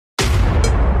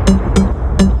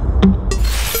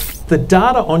The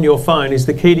data on your phone is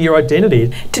the key to your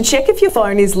identity. To check if your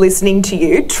phone is listening to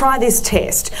you, try this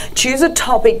test. Choose a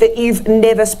topic that you've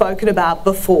never spoken about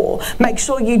before. Make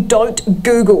sure you don't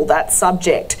Google that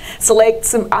subject. Select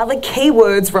some other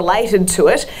keywords related to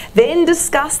it, then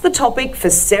discuss the topic for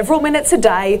several minutes a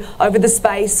day over the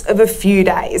space of a few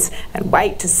days, and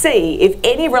wait to see if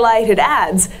any related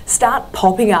ads start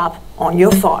popping up on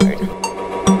your phone.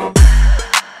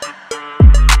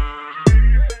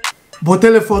 Bo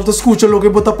telefone te escucha lo que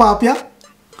bota papia?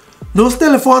 Nos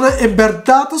telefona en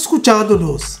verdad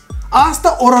escuchando-nos. Hasta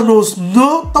ahora nos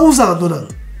não está usando não.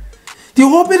 Te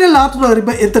houve relato na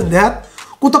internet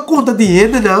que ta conta de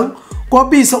gente não, que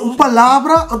avisa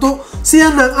palavra, então se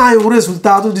não há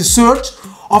resultado de search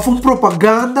ou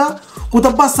propaganda, que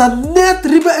ta passa net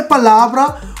riba a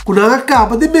palavra que não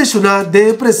acaba de mencionar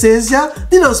de presença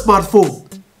de um smartphone.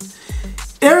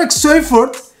 Eric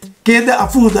Seifert, que é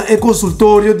funda o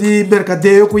consultório de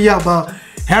mercadeo que chama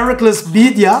Heracles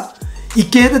Media e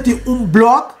que tem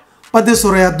blog para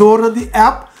desenvolvedor de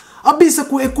app, avisa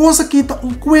que é coisa que está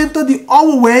conta de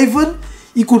overwaven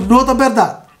e que não é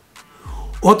verdade.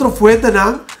 Outra fonte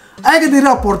não é que de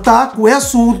reportar que o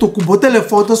assunto que o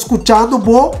telefone está escutando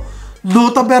não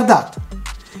é verdade.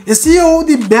 O CEO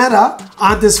de Meta,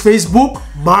 antes Facebook,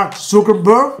 Mark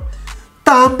Zuckerberg,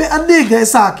 também nega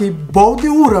essa aqui bom de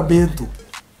juramento.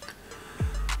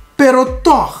 Pero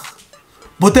toch,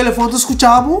 o telefone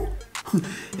escuchamos,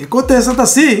 acontece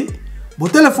assim, o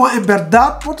telefone em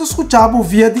verdade pode escuchamos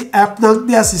via de app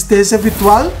de assistência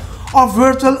virtual ou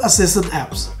virtual assistant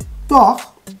apps. Toch,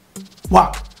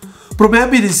 uau, primeiro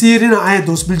beneficiário na ano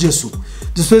 2018,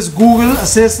 depois Google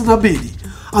Assistant na Bini,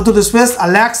 então depois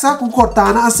Alexa com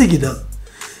Cortana a seguir.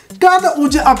 Cada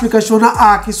de aplicação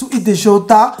aqui sua intenção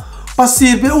está para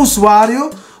servir o usuário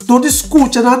onde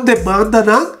escuta na demanda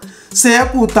na seja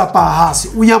por tapar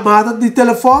uma chamada de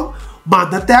telefone,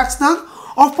 manda texto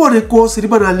ou pôr coisa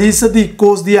na lista de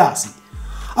coisas de assim.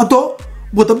 Então,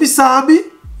 você também sabe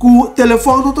que o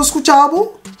telefone não está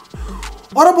escutando.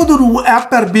 Ora, você não app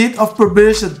permit of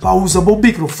permission para usar o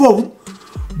microfone.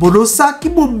 Você não sabe que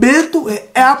momento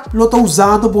a app não está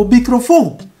usando o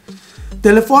microfone.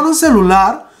 Telefone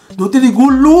celular não tem nenhum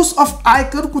luz of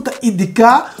icon que está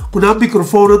indicar que o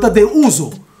microfone está de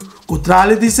uso.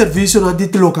 Controle de serviço na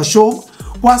locação,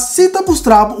 quase está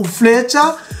mostrando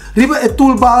flecha riba e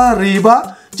toolbar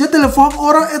riba, já telefone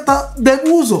ora está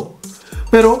de uso.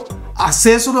 Pero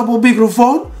acesso na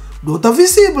microfone não está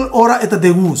visível ora está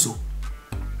de uso.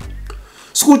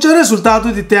 Escuta o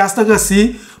resultado de teste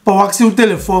assim para se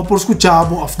telefone por escutar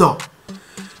ou não.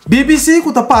 BBC que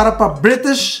está para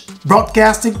British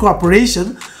Broadcasting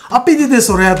Corporation a pedir de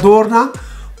desenvolvedor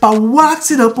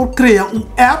para por criar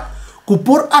app que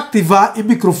por ativar o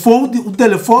microfone de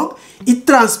telefone e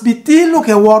transmitir o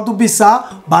que é o ordem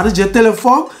bizarro para o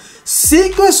telefone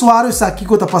sem que o usuário saiba o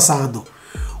que está passando.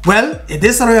 Well, o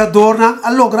desenvolvedor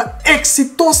logra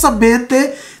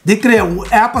exitosamente de criar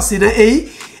app assim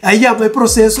aí o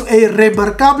processo é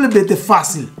remarcavelmente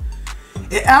fácil.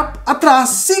 A app atrás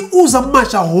sem usa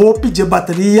mais a roupa de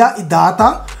bateria e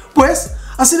data, pois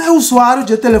assim o usuário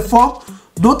de telefone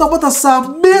não está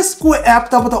passando mesmo que a app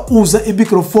está usa o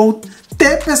microfone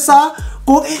te pensar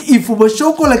com a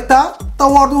informação coletada está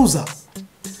usa.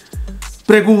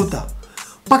 Pergunta: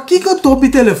 para que eu estou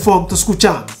no telefone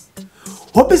escutando?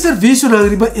 O serviço na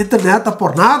internet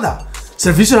por nada.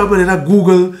 Serviço na maneira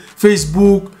Google,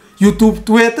 Facebook, YouTube,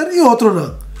 Twitter e outro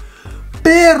não.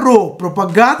 Pero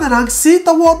propaganda não se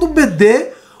está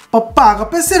vender para pagar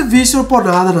para serviço por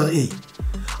nada não.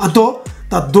 Então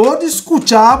tá dor de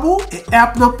escuchamos e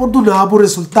app não pode dar o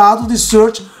resultado de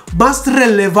search mais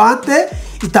relevante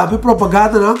e também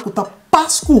propaganda não que tá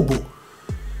pascubo.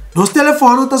 Nos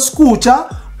telefones tá escuta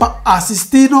para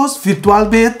assistir-nos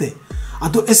virtualmente.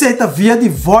 Então essa é a via de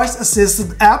voice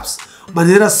assistant apps,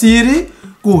 maneira Siri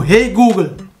com Hey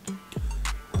Google.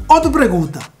 Outra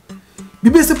pergunta: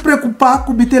 me se preocupar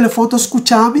com o telefone tá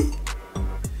escutando?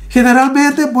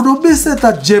 Generalmente, não me se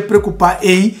tá de preocupar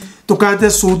aí tocante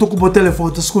assunto como o telefone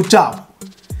está escutando.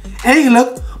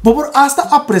 Eigenlijk, vamos hasta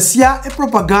apreciar a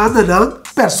propaganda não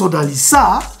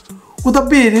personalizar que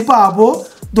também para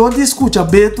onde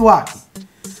escutamento aqui.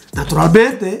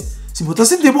 Naturalmente, se você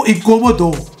se sentir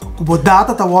incômodo com a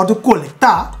data está sendo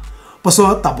coletada,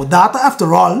 passou tá a data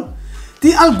after all,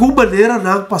 de alguma maneira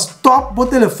não para stop o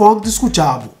telefone de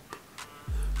escutar.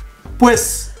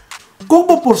 Pois,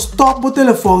 como por stop o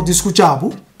telefone de escutar?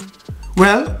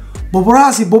 Well, vamos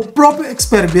fazer o próprio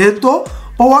experimento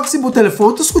para que o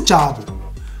telefone está escutando.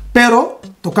 Pero,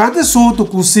 tocante assunto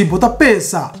que se você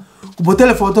pensa que o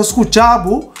telefone está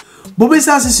escutando, vamos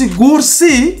se seguro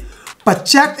se para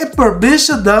check a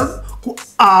permission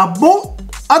abo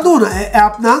aduna é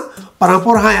app nan para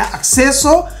por haya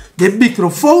acesso de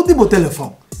microfone de bo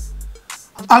telefone.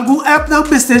 Algum app nan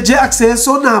bester de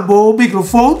acesso na bo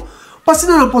microfone para se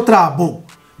não potrá bom.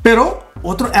 Pero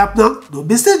outro app não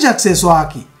bester de acesso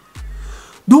aqui.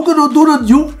 Nunca não dura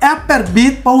nenhum app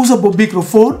permite para usar o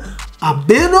microfone a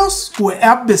menos que o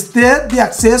app bester de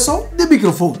acesso de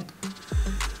microfone.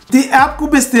 The app com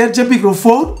bester de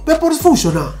microfone pode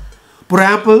funcionar. Por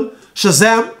exemplo,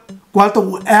 Shazam, qual é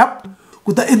um app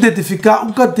que está identificar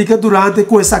cantiga durante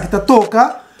que essa que está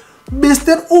toca,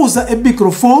 bester usa o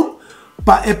microfone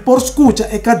para por escuta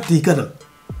a cantiga.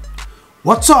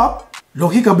 WhatsApp,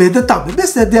 logicamente, também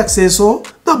bester de acesso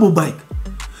na mic.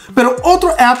 Pero outro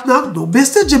app não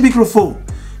bester de microfone.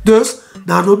 Dus,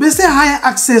 não bester haya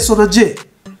acesso na G.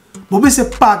 Você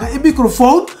paga o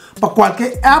microfone para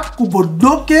qualquer app que você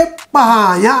não quer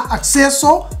para haya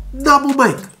acesso na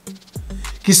mic.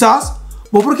 Quizás,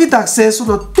 você quer ter acesso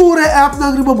na tua app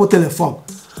na seu telefone.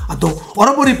 Então,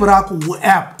 ora você reparar com o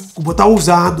app que você está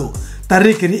usando, está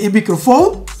requerir o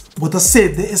microfone, você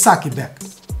sende esse aqui back.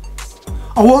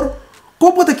 Agora,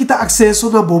 como você quer ter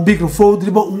acesso na microfone de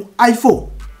um iPhone?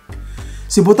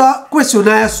 Se você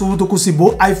questionar assunto com se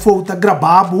o iPhone está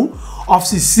gravado, ou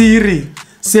se Siri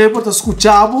sempre está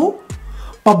escutando,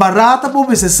 para barata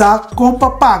você sabe como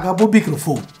pagar o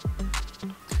microfone.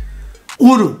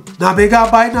 1. Navegar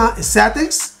na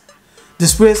Settings.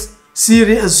 Depois,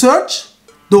 Siri and Search.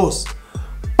 2.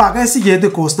 Paga a seguinte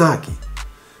coisa aqui.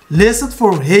 Listen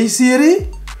for Hey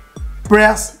Siri.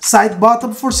 Press side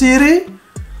button for Siri.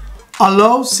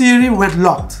 Allow Siri when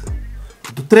locked.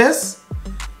 3.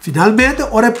 Finalmente,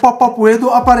 hora pop-up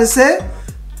window aparecer.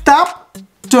 Tap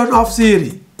Turn off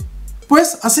Siri.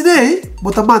 Pois, assim aí,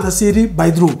 você manda Siri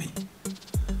by Domini.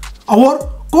 Agora,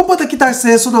 como você quer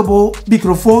acesso no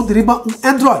microfone de um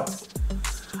Android?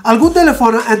 Algum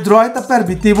telefone Android está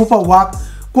permitido para usar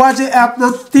quase app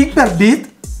não tem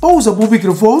permite para usar o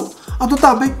microfone, então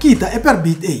também quita e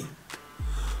permite aí.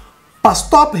 Para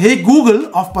stop Hey Google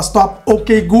ou para stop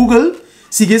OK Google,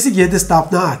 siga o seguinte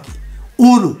step na aqui.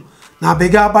 1.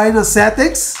 Navegar na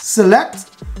Settings, Select.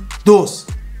 2.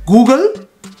 Google.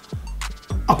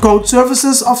 Account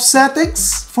Services of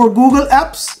Settings for Google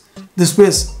Apps.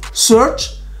 Depois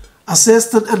Search,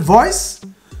 Assistant and Voice.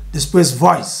 Depois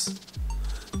Voice.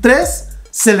 3.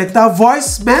 Selectar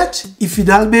Voice Match. E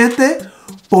finalmente,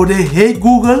 pôr Hey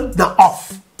Google na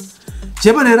Off.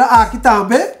 De maneira aqui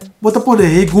também, você pode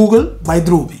Hey Google by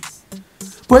Domini.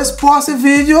 Pois, pós esse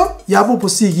vídeo, já vou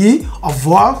seguir a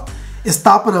voz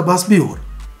está para mais melhor.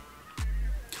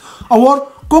 Agora,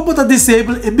 como você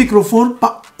disable o microfone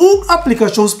para uma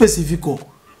aplicação específica?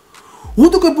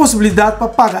 Outra possibilidade para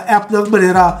pagar app na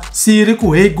maneira Siri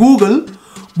com Hey Google,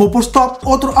 vou stop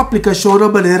outra aplicação na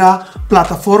maneira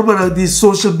plataforma de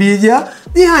social media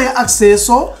e ter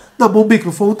acesso na meu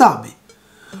microfone também.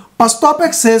 Para stop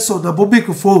acesso na meu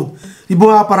microfone e meu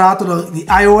aparato de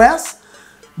iOS,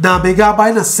 navegar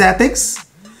na Settings,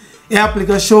 é a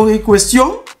aplicação em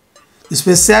questão,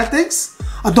 depois Settings,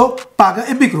 então paga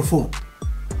o microfone.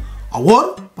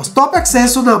 Agora, para stop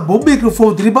acesso na meu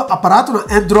microfone de aparato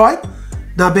na Android,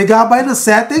 navegar na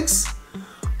Settings,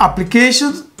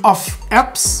 Application of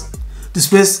Apps,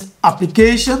 depois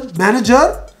Application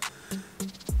Manager,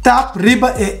 tap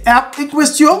riba e app em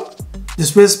questão,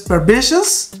 depois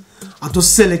Permissions, então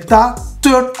selectar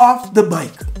Turn off the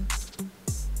mic.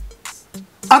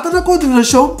 Até na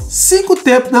continuação, 5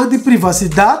 tipos de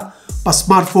privacidade para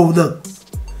smartphone.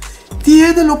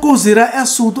 Tiene lo considerar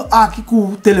assunto aqui que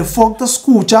o telefone está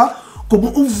escuta como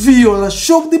uma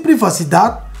violação de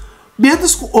privacidade,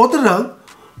 mientras que outro não,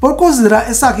 por considerar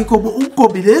essa aqui como uma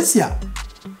conveniência.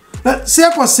 Se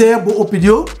é qual seja a minha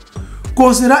opinião,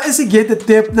 considerar esse seguinte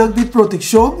tipo de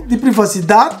proteção de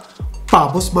privacidade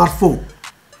para o smartphone.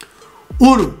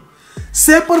 1.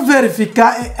 Sempre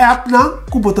verificar a app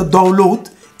que você download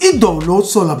e download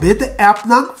somente a app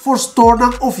for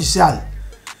store oficial.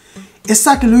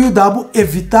 Essa que lhe dá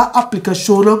evitar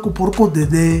aplicação que por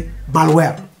conter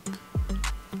malware.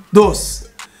 2.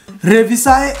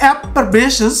 Revisar a app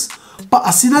permissions para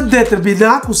assim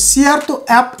determinar que certo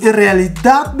app em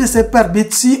realidade me se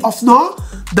permite sim ou não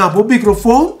na meu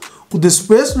microfone que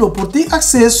depois não pode ter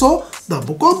acesso na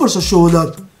minha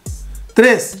conversação.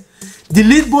 3.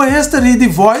 Delete my history de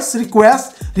voice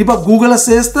request riba Google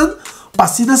Assistant para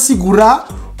assim assegurar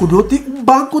que não tem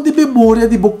banco de memória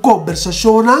de minha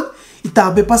conversação e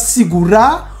também para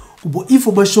assegurar que a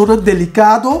informação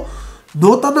delicada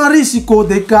não está no risco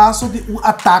de caso de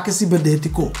ataque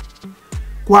cibernético.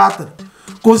 4.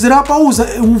 Considerar para usar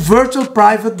Virtual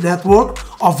Private Network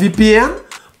ou VPN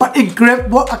para encryptar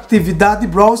boa atividade de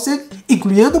browsing,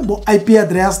 incluindo boa IP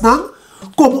address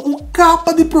como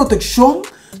capa de proteção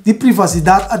de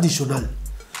privacidade adicional.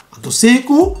 Então,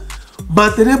 5.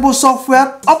 Manter o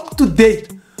software up to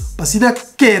date para se não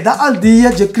queda ao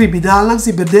dia de criminal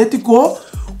cibernético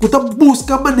que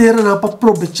busca maneira para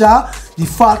aproveitar de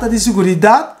falta de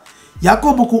segurança, já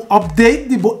como com update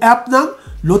de boa app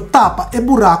lo tapa e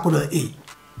buraco aí.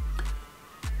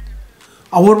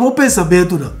 Agora, meu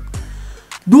pensamento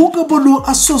nunca vou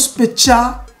a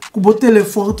sospechar que o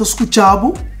telefone está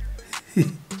escutando.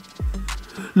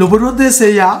 Lo vou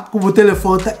desejar que o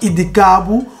telefone está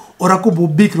indicado ora que o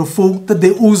microfone está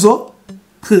de uso.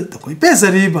 Tá com pensa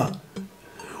riba.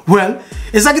 Well,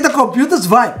 esse aqui é o Computers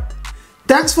Vibe.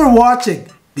 Thanks for watching.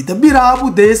 Vita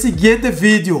mirabo desse seguinte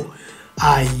vídeo.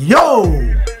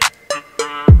 Ayo!